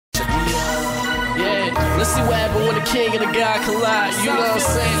Let's see what happens when the king and the god collide. You know what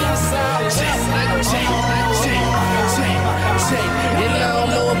I'm saying? And I don't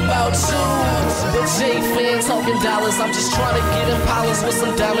know about you, but JFin talking dollars. I'm just trying to get Impalas with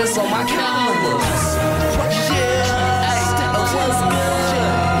some diamonds on my collars. Yeah, what's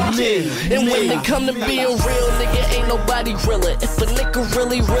good? And when it come to being real, nigga, ain't nobody realer. If a nigga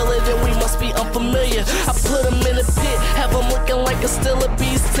really realer, then we must be unfamiliar. I put him in a pit, have him looking like a still a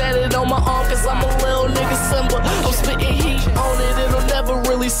beast tatted on my arm, cause I'm a little nigga Simba. I'm spitting heat on it, it'll never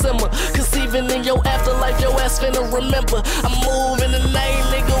really simmer. Cause even in your afterlife, your ass finna remember. I'm moving the name,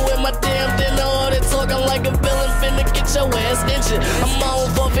 nigga, with my damn dinner. All they talking like a villain, finna get your ass injured. I'm on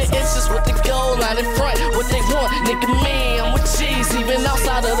 4 inches with the goal line in front. What they want, nigga, me, I'm with cheese, even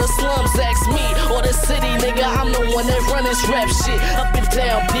outside of the slums, ask me or the city, nigga. I'm the one that run this rap shit. Up and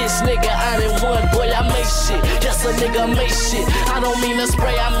down, bitch, nigga. I didn't one, boy, I make shit. Yes, a nigga make shit. I don't mean to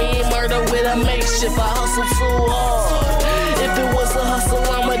spray, I mean murder with a makeshift. I hustle too hard. If it was a hustle,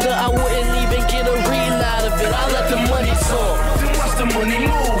 I wouldn't even get a reading out of it. I let the money talk. Then watch the money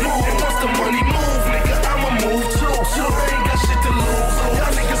move. And watch the money move, nigga. I'ma move too. So I ain't got shit to lose.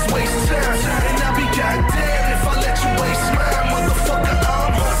 Y'all niggas waste time, and I be goddamn if I let you waste mine, motherfucker.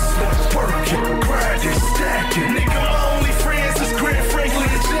 I'm hustling, working, grinding, stacking. Nigga, my only friends is Grant Franklin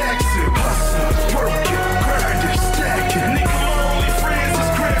and Jackson. Hustling, working, grinding, stacking. Nigga, my only friends is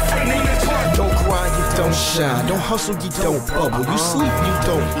Grant Franklin and Jackson. Don't grind, you don't shine. Don't hustle, you don't bubble. You sleep, you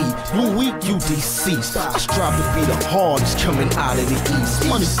don't eat. You weak, you deceased. I strive to be the hardest coming out of the east.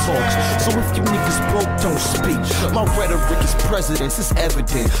 Money talks, so if you niggas broke, don't speak. My rhetoric is precedence, it's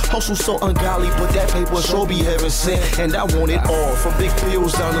evident. Hustle so ungodly, but that paper sure be heaven sent. And I want it all, from big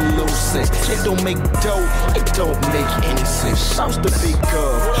bills down to little cents. It don't make dough, it don't make any sense. Shouts to big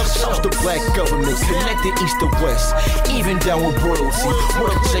gov, shouts to black government, connected east to west, even down with royalty.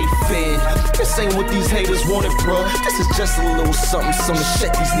 What up, JFin? This ain't what these haters wanted, bruh. This is just a little something, to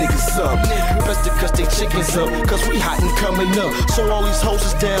shut these niggas up. Best to cuss they chickens up, cause we hot and coming up. So all these hoes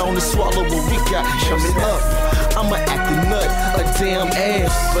is down to swallow what we got coming up. I'ma act a nut, a damn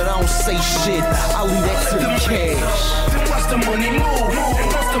ass, but I don't say shit. I leave that to the cash. Then watch the money move. And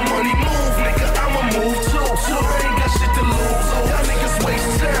watch the money move.